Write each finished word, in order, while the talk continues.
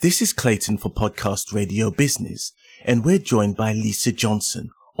This is Clayton for Podcast Radio Business, and we're joined by Lisa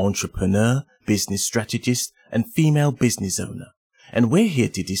Johnson, entrepreneur, business strategist, and female business owner. And we're here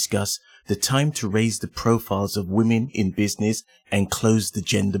to discuss the time to raise the profiles of women in business and close the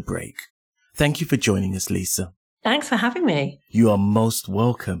gender break. Thank you for joining us, Lisa. Thanks for having me. You are most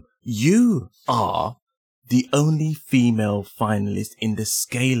welcome. You are the only female finalist in the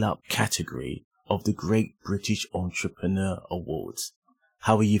Scale Up category of the Great British Entrepreneur Awards.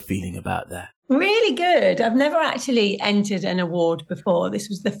 How are you feeling about that? Really good. I've never actually entered an award before. This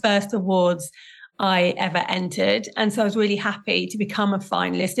was the first awards I ever entered. And so I was really happy to become a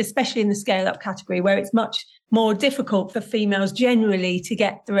finalist, especially in the Scale Up category where it's much more difficult for females generally to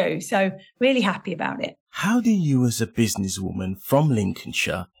get through. So really happy about it. How do you as a businesswoman from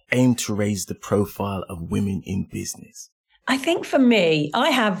Lincolnshire aim to raise the profile of women in business? I think for me,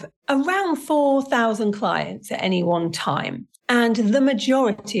 I have around 4,000 clients at any one time, and the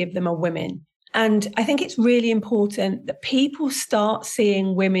majority of them are women. And I think it's really important that people start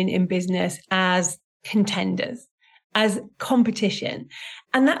seeing women in business as contenders, as competition.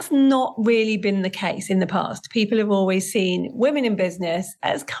 And that's not really been the case in the past. People have always seen women in business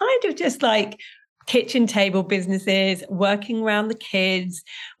as kind of just like kitchen table businesses, working around the kids,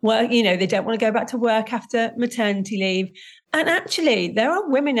 they don't want to go back to work after maternity leave. And actually, there are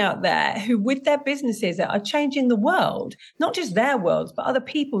women out there who, with their businesses, are changing the world, not just their worlds, but other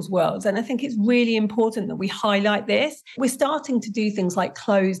people's worlds. And I think it's really important that we highlight this. We're starting to do things like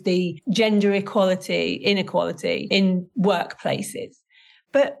close the gender inequality in workplaces.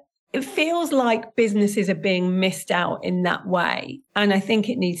 But it feels like businesses are being missed out in that way. And I think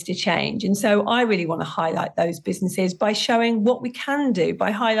it needs to change. And so I really want to highlight those businesses by showing what we can do,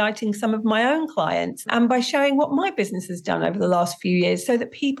 by highlighting some of my own clients and by showing what my business has done over the last few years so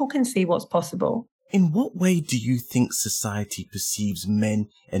that people can see what's possible. In what way do you think society perceives men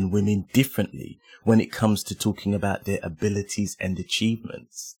and women differently when it comes to talking about their abilities and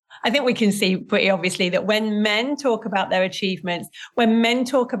achievements? I think we can see pretty obviously that when men talk about their achievements, when men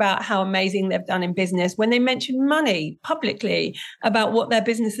talk about how amazing they've done in business, when they mention money publicly about what their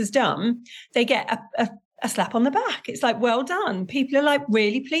business has done, they get a slap on the back. It's like, well done. People are like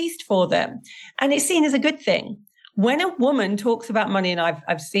really pleased for them. And it's seen as a good thing. When a woman talks about money, and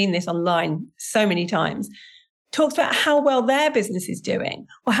I've seen this online so many times, talks about how well their business is doing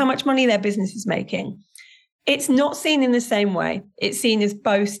or how much money their business is making, it's not seen in the same way. It's seen as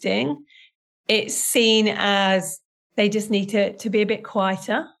boasting. It's seen as they just need to be a bit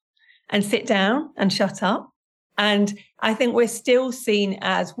quieter and sit down and shut up. And I think we're still seen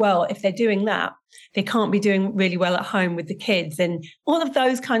as, well, if they're doing that, they can't be doing really well at home with the kids and all of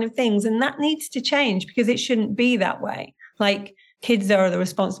those kind of things. And that needs to change because it shouldn't be that way. Like, kids are the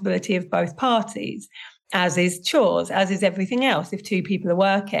responsibility of both parties, as is chores, as is everything else if two people are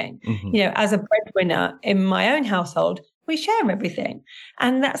working. Mm-hmm. As a breadwinner in my own household, we share everything.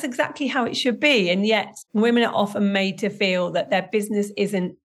 And that's exactly how it should be. And yet women are often made to feel that their business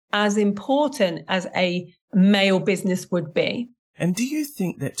isn't as important as a male business would be. And do you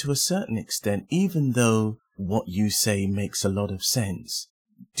think that to a certain extent, even though what you say makes a lot of sense,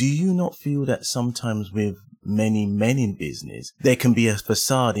 do you not feel that sometimes with many men in business, there can be a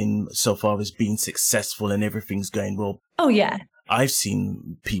facade in so far as being successful and everything's going well? Oh, yeah. I've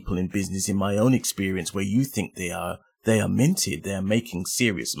seen people in business in my own experience where you think they are minted, they are making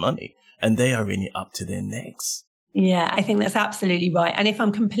serious money, and they are in it up to their necks. Yeah, I think that's absolutely right. And if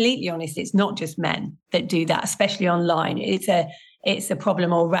I'm completely honest, it's not just men that do that, especially online. It's a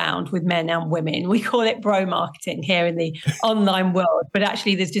problem all round with men and women. We call it bro marketing here in the online world, but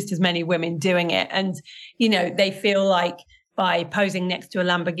actually there's just as many women doing it. And, they feel like by posing next to a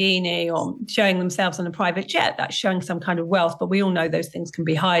Lamborghini or showing themselves on a private jet, that's showing some kind of wealth. But we all know those things can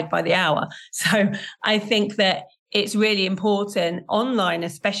be hired by the hour. So I think that it's really important online,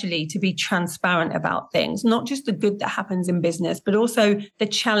 especially, to be transparent about things, not just the good that happens in business, but also the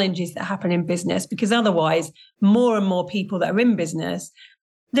challenges that happen in business, because otherwise more and more people that are in business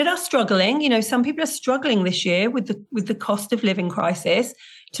that are struggling, some people are struggling this year with the cost of living crisis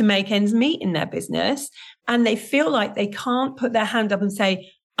to make ends meet in their business. And they feel like they can't put their hand up and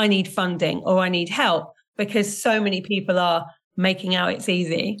say, I need funding or I need help, because so many people are making out it's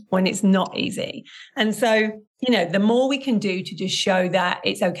easy when it's not easy. And so, the more we can do to just show that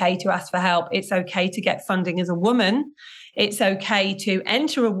it's okay to ask for help, it's okay to get funding as a woman, it's okay to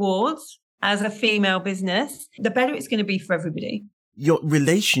enter awards as a female business, the better it's going to be for everybody. Your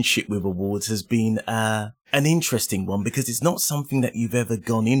relationship with awards has been an interesting one because it's not something that you've ever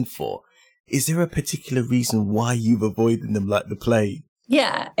gone in for. Is there a particular reason why you've avoided them like the plague?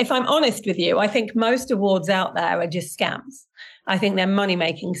 Yeah, if I'm honest with you, I think most awards out there are just scams. I think they're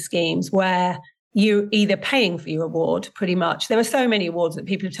money-making schemes where you're either paying for your award, pretty much. There are so many awards that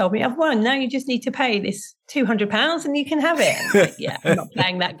people have told me, I've won, now you just need to pay this £200 and you can have it. And like, yeah, I'm not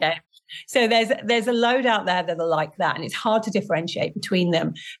playing that game. So there's a load out there that are like that, and it's hard to differentiate between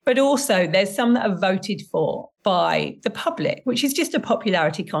them. But also there's some that are voted for by the public, which is just a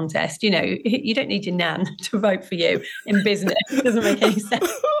popularity contest. You don't need your nan to vote for you in business. It doesn't make any sense.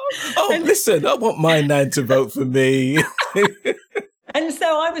 Listen, I want my nan to vote for me. And so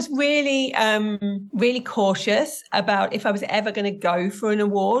I was really, really cautious about if I was ever going to go for an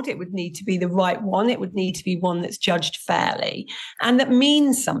award, it would need to be the right one. It would need to be one that's judged fairly and that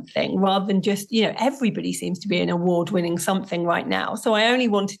means something rather than just, everybody seems to be an award-winning something right now. So I only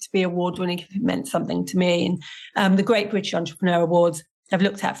wanted to be award-winning if it meant something to me. And the Great British Entrepreneur Awards I've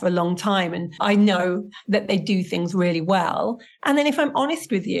looked at for a long time, and I know that they do things really well. And then if I'm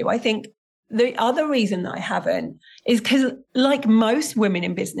honest with you, I think the other reason that I haven't is because, like most women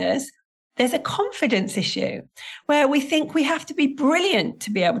in business, there's a confidence issue where we think we have to be brilliant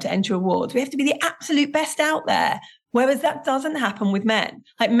to be able to enter awards. We have to be the absolute best out there, whereas that doesn't happen with men.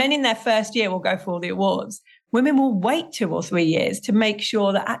 Like men in their first year will go for all the awards. Women will wait 2 or 3 years to make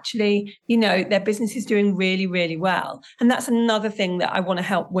sure that actually, their business is doing really, really well. And that's another thing that I want to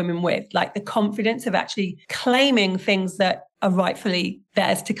help women with, like the confidence of actually claiming things that are rightfully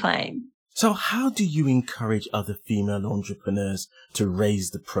theirs to claim. So how do you encourage other female entrepreneurs to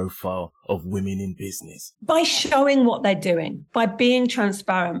raise the profile of women in business? By showing what they're doing, by being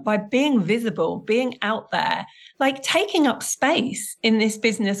transparent, by being visible, being out there, like taking up space in this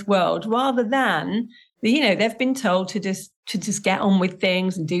business world rather than, they've been told to just get on with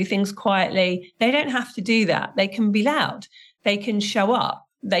things and do things quietly. They don't have to do that. They can be loud. They can show up.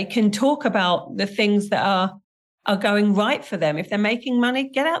 They can talk about the things that are going right for them. If they're making money,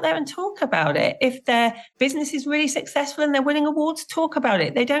 get out there and talk about it. If their business is really successful and they're winning awards, talk about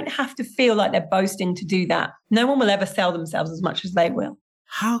it. They don't have to feel like they're boasting to do that. No one will ever sell themselves as much as they will.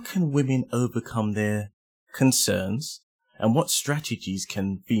 How can women overcome their concerns, and what strategies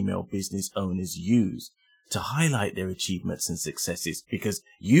can female business owners use to highlight their achievements and successes? Because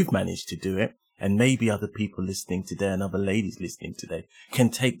you've managed to do it, and maybe other people listening today and other ladies listening today can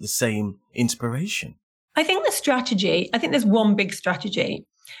take the same inspiration. I think there's one big strategy,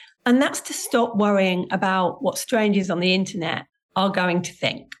 and that's to stop worrying about what strangers on the internet are going to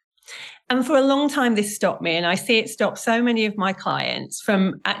think. And for a long time, this stopped me, and I see it stop so many of my clients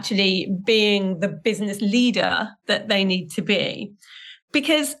from actually being the business leader that they need to be,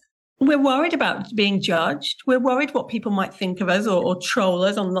 because we're worried about being judged. We're worried what people might think of us or troll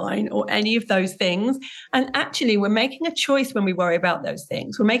us online or any of those things. And actually, we're making a choice when we worry about those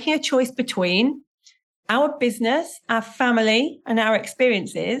things. We're making a choice between our business, our family, and our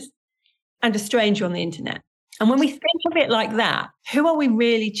experiences, and a stranger on the internet. And when we think of it like that, who are we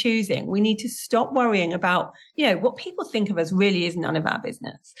really choosing? We need to stop worrying about, what people think of us really is none of our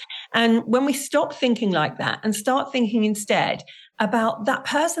business. And when we stop thinking like that and start thinking instead about that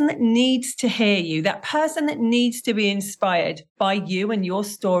person that needs to hear you, that person that needs to be inspired by you and your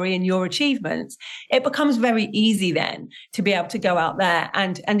story and your achievements, it becomes very easy then to be able to go out there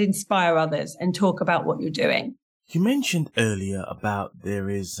and inspire others and talk about what you're doing. You mentioned earlier about there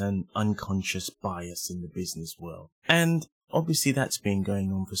is an unconscious bias in the business world. And obviously that's been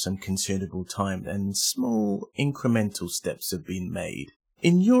going on for some considerable time, and small incremental steps have been made.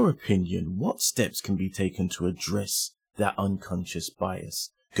 In your opinion, what steps can be taken to address that unconscious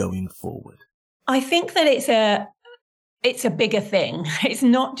bias going forward? I think that it's a bigger thing. It's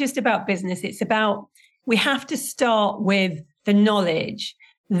not just about business. It's about, we have to start with the knowledge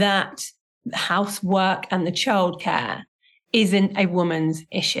that housework and the childcare isn't a woman's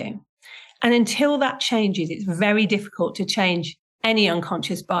issue. And until that changes, it's very difficult to change any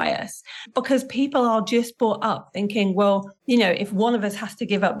unconscious bias, because people are just brought up thinking, well, if one of us has to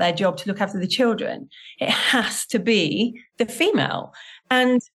give up their job to look after the children, it has to be the female.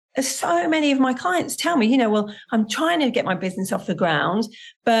 And so many of my clients tell me, well, I'm trying to get my business off the ground,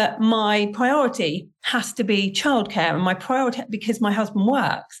 but my priority has to be childcare, and my priority because my husband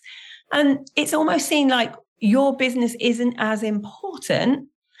works. And it's almost seen like your business isn't as important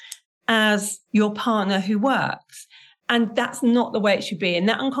as your partner who works. And that's not the way it should be. And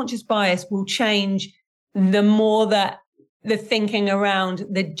that unconscious bias will change the more that the thinking around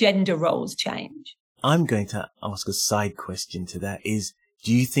the gender roles change. I'm going to ask a side question to that is,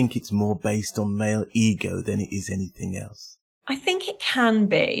 do you think it's more based on male ego than it is anything else? I think it can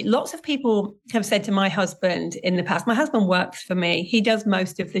be. Lots of people have said to my husband in the past, my husband works for me. He does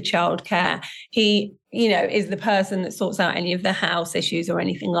most of the childcare. He, is the person that sorts out any of the house issues or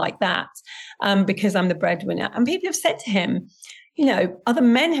anything like that, because I'm the breadwinner. And people have said to him, other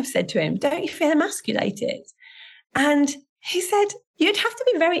men have said to him, don't you feel emasculated? And he said, you'd have to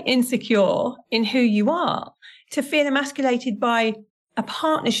be very insecure in who you are to feel emasculated by a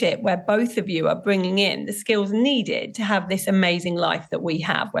partnership where both of you are bringing in the skills needed to have this amazing life that we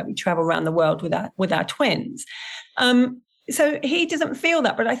have, where we travel around the world with our twins. So he doesn't feel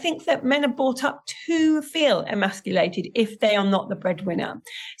that, but I think that men are brought up to feel emasculated if they are not the breadwinner.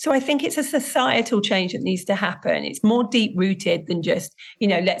 So I think it's a societal change that needs to happen. It's more deep rooted than just,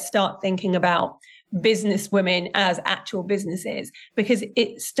 let's start thinking about business women as actual businesses, because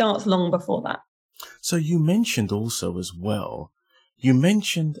it starts long before that. So you mentioned also as well, you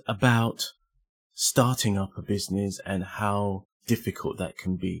mentioned about starting up a business and how difficult that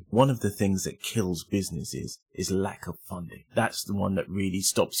can be. One of the things that kills businesses is lack of funding. That's the one that really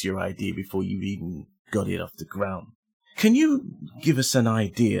stops your idea before you've even got it off the ground. Can you give us an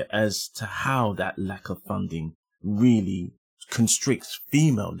idea as to how that lack of funding really constricts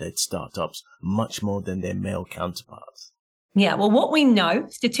female-led startups much more than their male counterparts? Yeah, well, what we know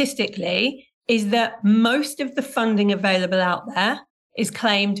statistically is that most of the funding available out there is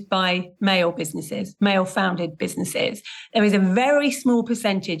claimed by male businesses, male-founded businesses. There is a very small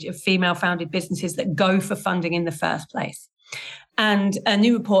percentage of female-founded businesses that go for funding in the first place. And a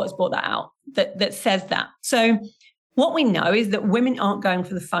new report has brought that out that says that. So what we know is that women aren't going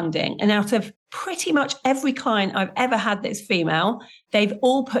for the funding. And out of pretty much every client I've ever had that's female, they've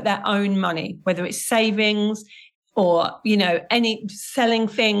all put their own money, whether it's savings, or, any selling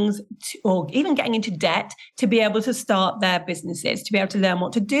things or even getting into debt to be able to start their businesses, to be able to learn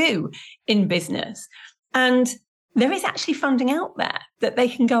what to do in business. And there is actually funding out there that they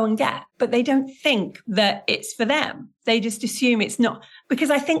can go and get, but they don't think that it's for them. They just assume it's not, because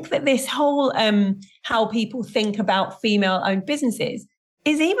I think that this whole how people think about female-owned businesses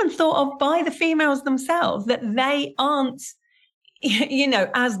is even thought of by the females themselves, that they aren't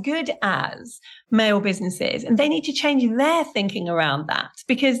as good as male businesses. And they need to change their thinking around that,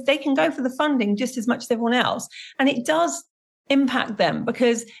 because they can go for the funding just as much as everyone else. And it does impact them,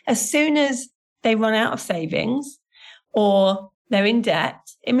 because as soon as they run out of savings or they're in debt,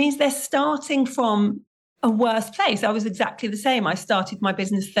 it means they're starting from a worse place. I was exactly the same. I started my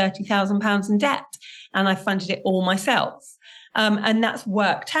business £30,000 in debt and I funded it all myself. And that's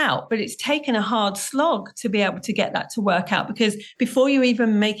worked out, but it's taken a hard slog to be able to get that to work out, because before you're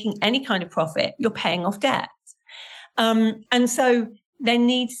even making any kind of profit, you're paying off debt. And so there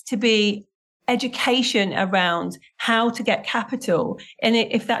needs to be education around how to get capital. And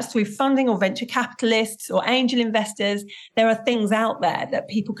if that's through funding or venture capitalists or angel investors, there are things out there that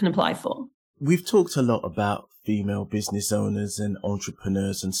people can apply for. We've talked a lot about female business owners and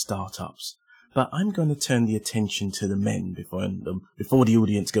entrepreneurs and startups. But I'm going to turn the attention to the men before the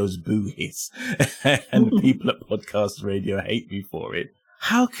audience goes boo hiss and the people at Podcast Radio hate me for it.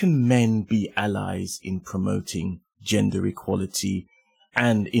 How can men be allies in promoting gender equality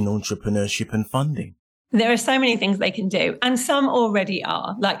and in entrepreneurship and funding? There are so many things they can do, and some already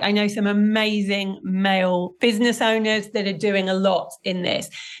are. Like, I know some amazing male business owners that are doing a lot in this.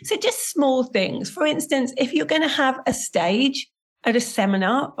 So just small things. For instance, if you're going to have a stage at a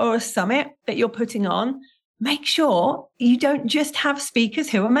seminar or a summit that you're putting on, make sure you don't just have speakers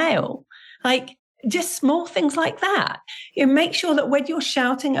who are male. Like, just small things like that. Make sure that when you're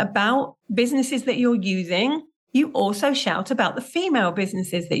shouting about businesses that you're using, you also shout about the female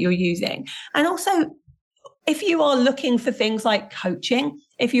businesses that you're using. And also, if you are looking for things like coaching,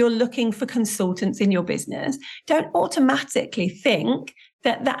 if you're looking for consultants in your business, don't automatically think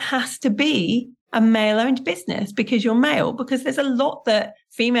that that has to be a male-owned business because you're male, because there's a lot that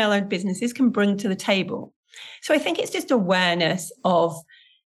female-owned businesses can bring to the table. So I think it's just awareness of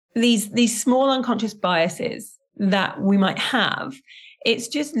these small unconscious biases that we might have. It's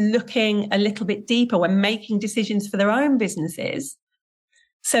just looking a little bit deeper when making decisions for their own businesses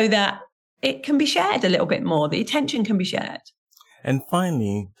so that it can be shared a little bit more. The attention can be shared. And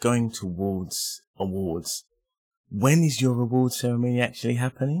finally, going towards awards, when is your award ceremony actually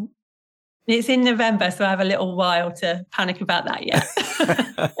happening? It's in November, so I have a little while to panic about that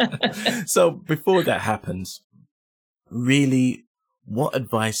yet. So before that happens, really, what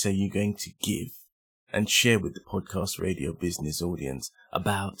advice are you going to give and share with the Podcast Radio business audience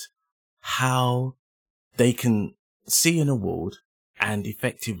about how they can see an award and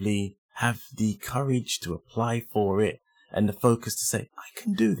effectively have the courage to apply for it and the focus to say, I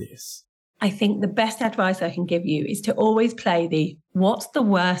can do this? I think the best advice I can give you is to always play the what's the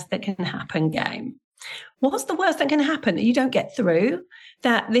worst that can happen game. What's the worst that can happen? That you don't get through,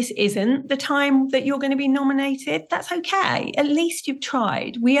 that this isn't the time that you're going to be nominated? That's okay. At least you've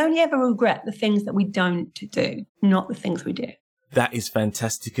tried. We only ever regret the things that we don't do, not the things we do. That is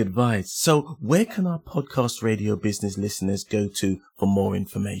fantastic advice. So where can our Podcast Radio Business listeners go to for more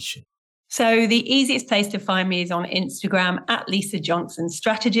information? So the easiest place to find me is on Instagram at Lisa Johnson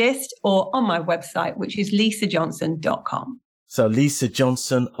Strategist, or on my website, which is lisajohnson.com. So Lisa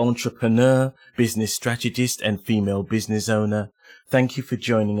Johnson, entrepreneur, business strategist, and female business owner. Thank you for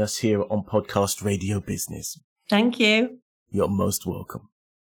joining us here on Podcast Radio Business. Thank you. You're most welcome.